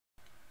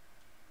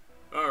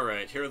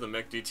Alright, here are the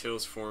mech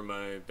details for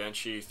my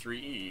Banshee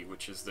 3E,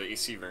 which is the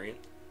AC variant.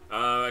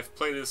 I've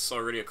played this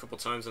already a couple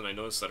times and I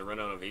noticed that I run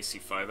out of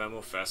AC5 ammo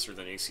faster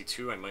than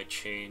AC2. I might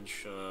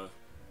change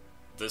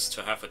this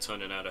to half a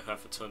ton and add a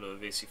half a ton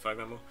of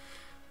AC5 ammo.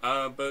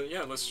 But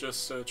yeah, let's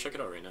just check it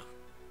out right now.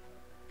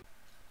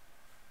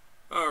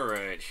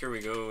 Alright, here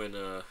we go in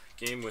a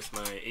game with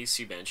my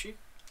AC Banshee.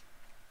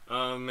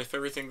 If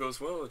everything goes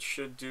well, it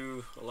should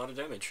do a lot of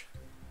damage.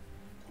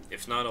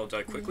 If not, I'll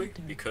die quickly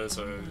because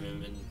I'm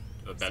in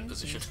a bad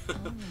position.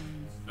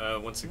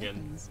 Once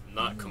again,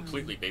 not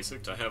completely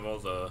basic. I have all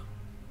the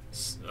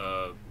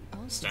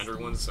standard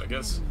ones, I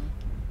guess.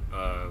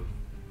 I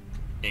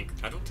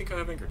don't think I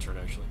have Anchor Turn,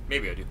 actually.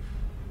 Maybe I do.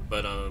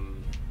 But,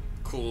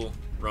 Cool,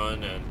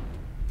 Run, and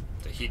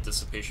the Heat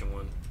Dissipation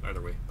one.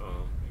 Either way.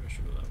 Oh, maybe I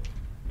should go that way.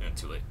 Yeah,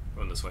 too late.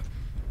 Going this way.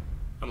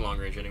 I'm long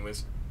range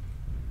anyways.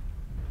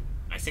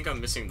 I think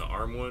I'm missing the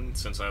arm one,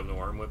 since I have no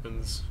arm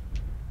weapons.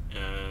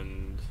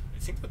 And I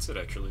think that's it,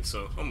 actually.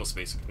 So, almost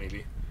basic,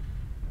 maybe.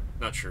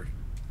 Not sure.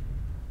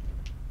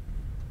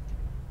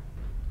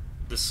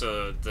 This,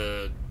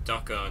 the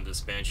DACA on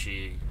this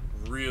Banshee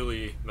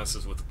really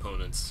messes with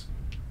opponents.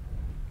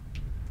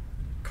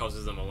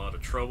 Causes them a lot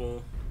of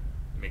trouble,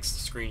 makes the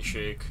screen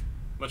shake,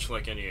 much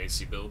like any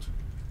AC build.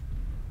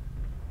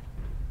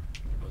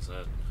 Was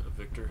that a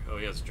Victor? Oh,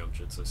 he has jump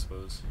jets, I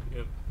suppose.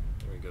 Yep,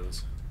 there he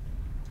goes.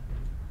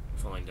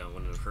 Falling down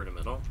wouldn't have hurt him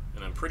at all,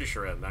 and I'm pretty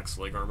sure I have max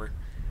leg armor,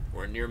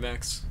 or near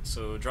max,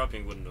 so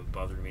dropping wouldn't have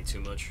bothered me too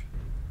much.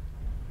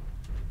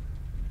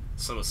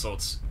 Some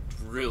assaults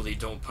really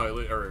don't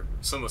pilot, or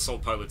some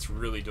assault pilots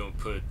really don't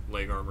put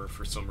leg armor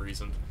for some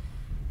reason.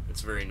 It's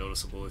very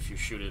noticeable if you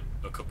shoot it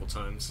a couple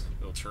times.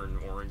 It'll turn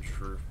orange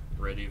or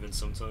red even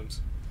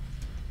sometimes.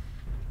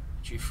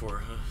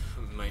 G4, huh?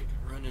 I might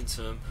run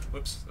into him.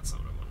 Whoops, that's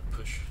not what I want to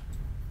push.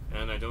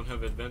 And I don't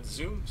have advanced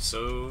zoom,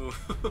 so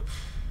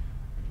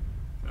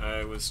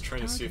I was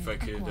trying to see if I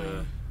could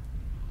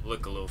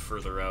look a little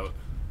further out.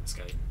 This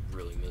guy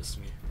really missed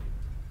me.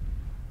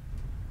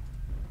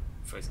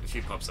 If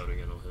he pops out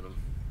again, I'll hit him.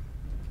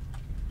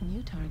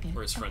 New target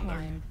Or his friend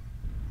acquired.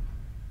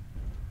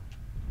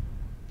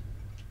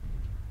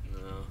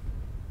 There. No.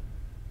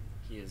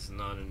 He is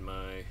not in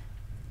my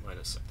line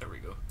of sight. There we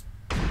go.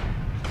 New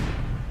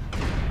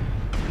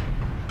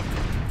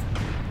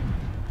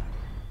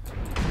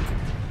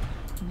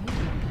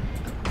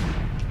target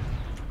acquired.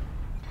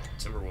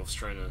 Timberwolf's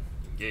trying to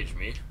engage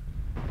me.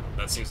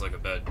 That seems like a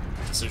bad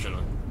decision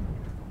on...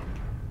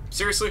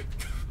 Seriously?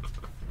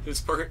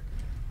 His part?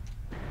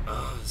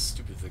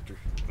 Stupid Victor.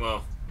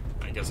 Well,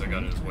 I guess I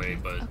got in his way,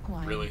 but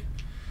really?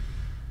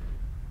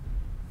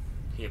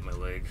 He hit my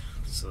leg,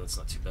 so that's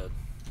not too bad.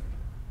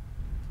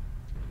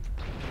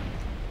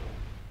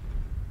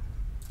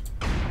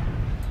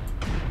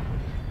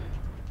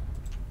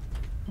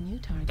 New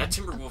target That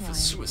Timberwolf acquired. is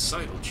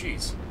suicidal,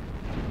 jeez.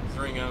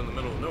 Throwing out in the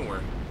middle of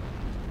nowhere.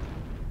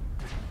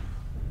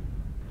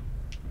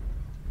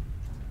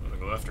 I'm gonna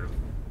go after him,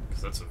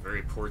 because that's a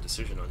very poor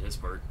decision on his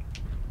part.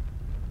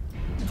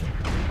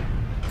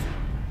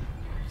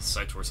 His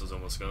side torso's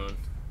almost gone.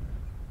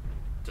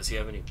 Does he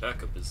have any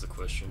backup is the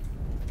question.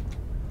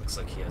 Looks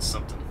like he has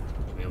something.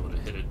 I'll be able to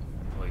hit it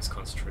while he's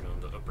concentrating on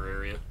the upper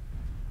area.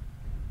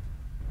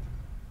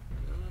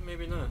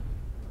 Maybe not.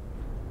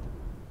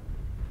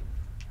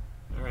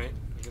 Alright,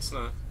 I guess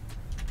not.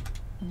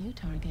 New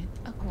target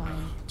acquired.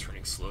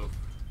 Turning slow.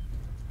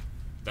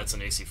 That's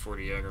an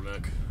AC40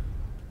 Jaggermech.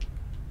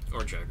 Or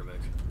Jaggermech,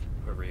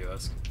 whoever you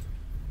ask.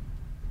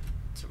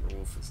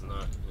 Timberwolf is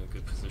not in a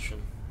good position.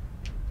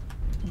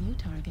 New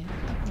target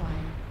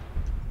acquired.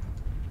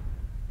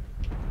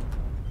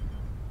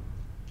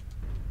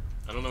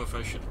 I don't know if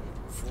I should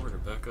move forward or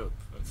back up.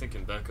 I'm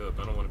thinking back up.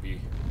 I don't want to be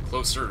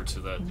closer to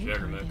that New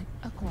Jaggermech. target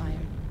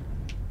acquired.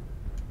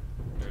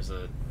 There's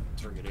a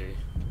target A.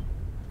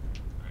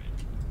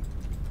 Alright.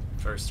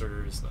 Fire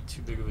starter is not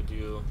too big of a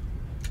deal.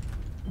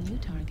 New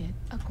target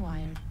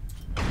acquired.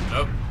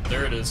 Oh,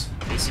 there it is.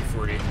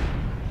 AC40.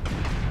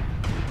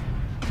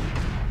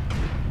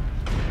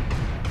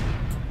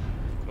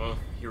 Well,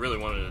 he really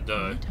wanted to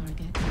die. New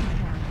target acquired.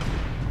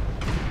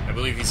 I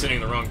believe he's hitting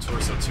the wrong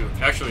torso too.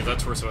 Actually, that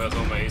torso has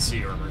all my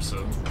AC armor,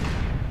 so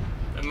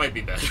that might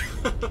be bad.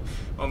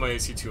 All my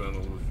AC2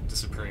 ammo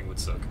disappearing would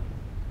suck.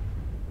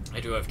 I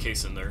do have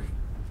case in there,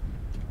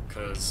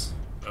 because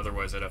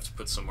otherwise I'd have to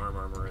put some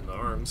armor in the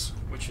arms,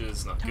 which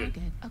is not good.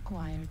 Target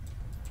acquired.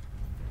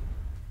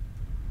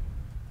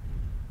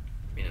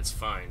 I mean, it's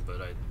fine,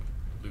 but I'd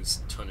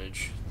lose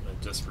tonnage that I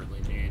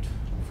desperately need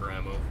for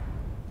ammo.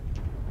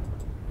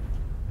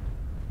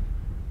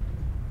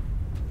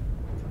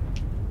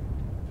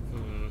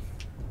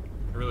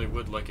 I really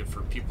would like it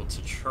for people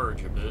to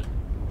charge a bit.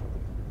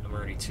 I'm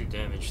already too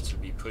damaged to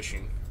be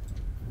pushing.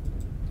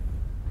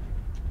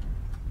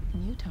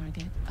 New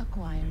target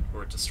acquired.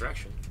 Or a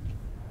distraction.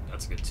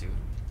 That's good too.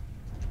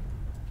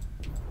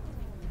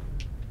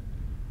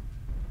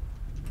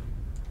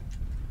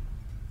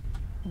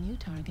 New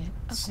target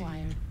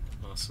acquired.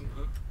 Awesome,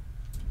 huh?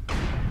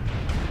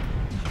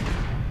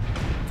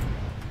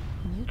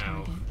 New Ow,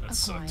 target that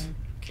sucked. acquired.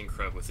 king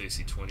crab with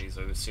AC20s,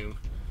 I would assume.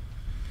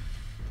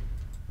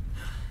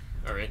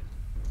 Alright.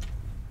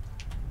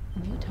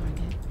 New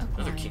target acquired.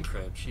 Another king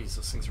crab. Jeez,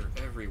 those things are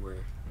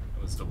everywhere.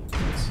 That was double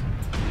kills.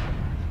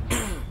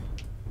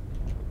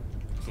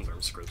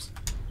 Lerm scripts.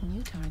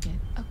 New target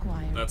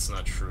acquired. That's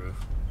not true.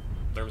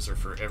 Lerms are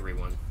for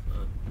everyone.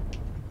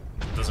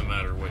 Doesn't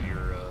matter what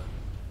your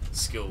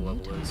skill New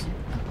level is. target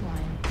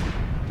acquired.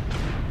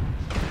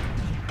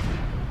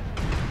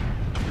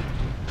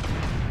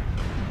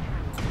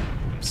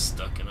 I'm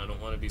stuck and I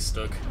don't want to be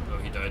stuck. Oh,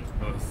 he died.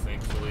 Oh,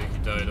 thankfully he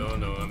died. Oh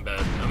no, I'm bad.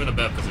 I'm in a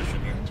bad position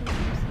here.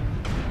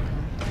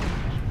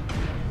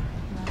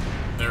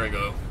 There we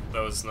go.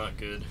 That was not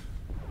good.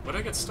 What did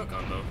I get stuck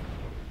on though?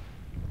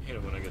 I hate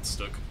it when I get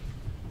stuck.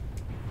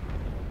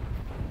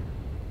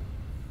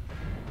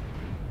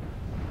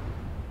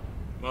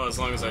 Well, as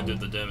long as I did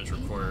the damage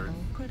required,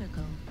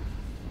 Critical.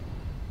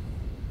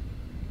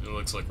 it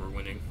looks like we're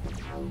winning.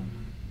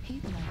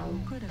 Heat level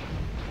critical.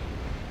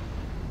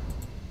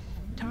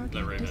 Target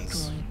That Raven's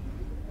destroyed.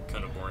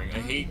 kind of boring. I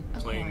hate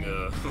playing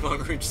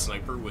long-range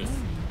sniper with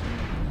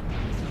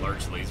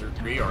large laser,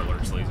 AR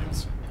large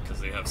lasers,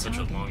 because they have such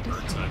a long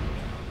burn time.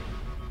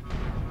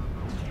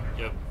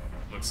 Yep,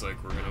 looks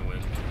like we're gonna win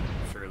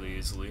fairly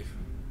easily.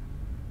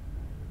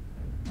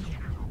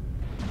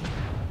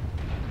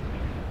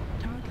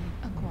 Target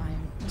acquired.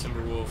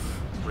 Timberwolf,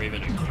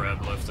 Raven, and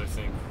Crab left, I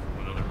think.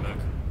 Another mech.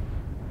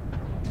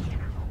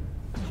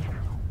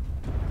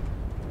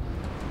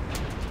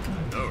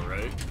 I know,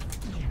 right?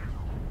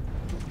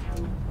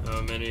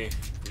 How many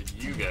did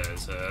you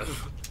guys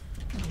have?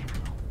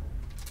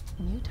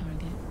 New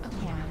target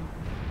acquired.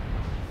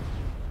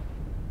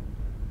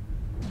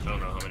 I don't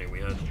know how many we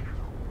had.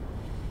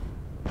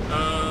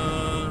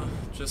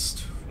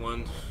 Just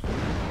one.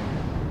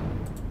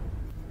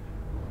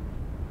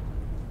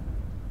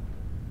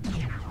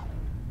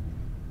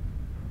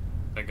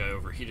 That guy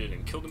overheated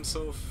and killed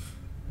himself.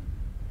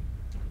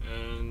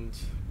 And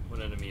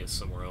one enemy is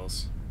somewhere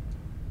else.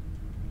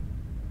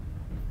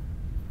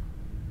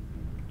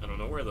 I don't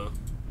know where though.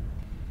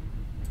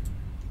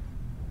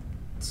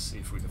 Let's see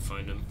if we can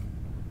find him.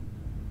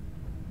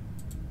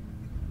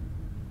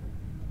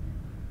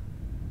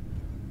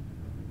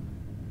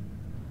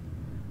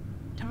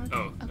 Target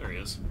Oh, there he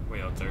is.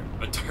 Way out there.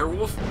 A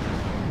direwolf?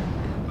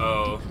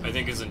 Oh, I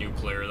think he's a new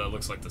player. That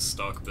looks like the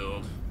stock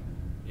build.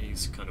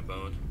 He's kind of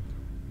boned.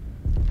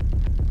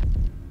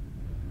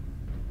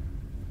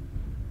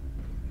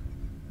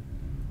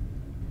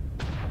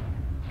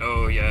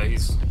 Oh yeah,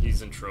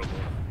 he's in trouble.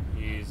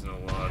 He's in a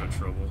lot of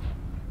trouble.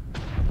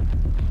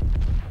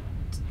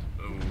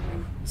 Oh,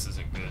 this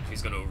isn't good.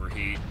 He's gonna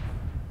overheat.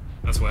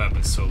 That's what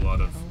happens to a lot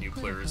of new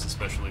players,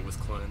 especially with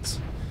clans.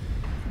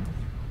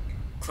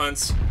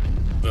 Clans,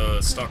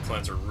 the stock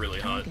clans are really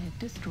hot. Target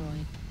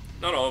destroyed.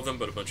 Not all of them,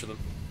 but a bunch of them.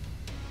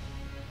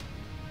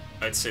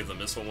 I'd say the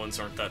missile ones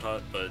aren't that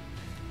hot, but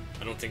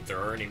I don't think there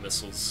are any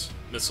missile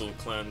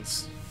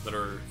clans that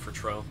are for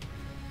trial.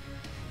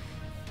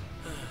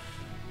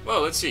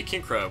 Well, let's see.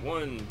 King Crab.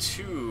 1,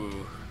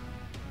 2.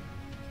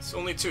 It's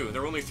only 2.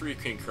 There were only 3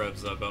 King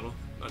Crabs that battle.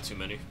 Not too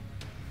many.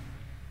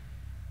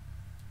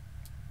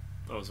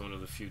 That was one of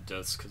the few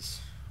deaths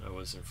because I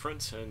was in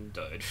front and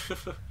died.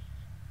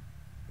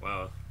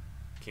 Wow.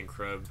 King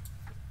Crab.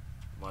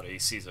 A lot of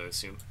ACs, I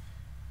assume.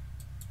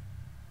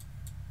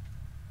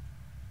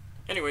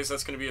 Anyways,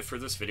 that's going to be it for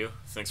this video.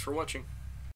 Thanks for watching.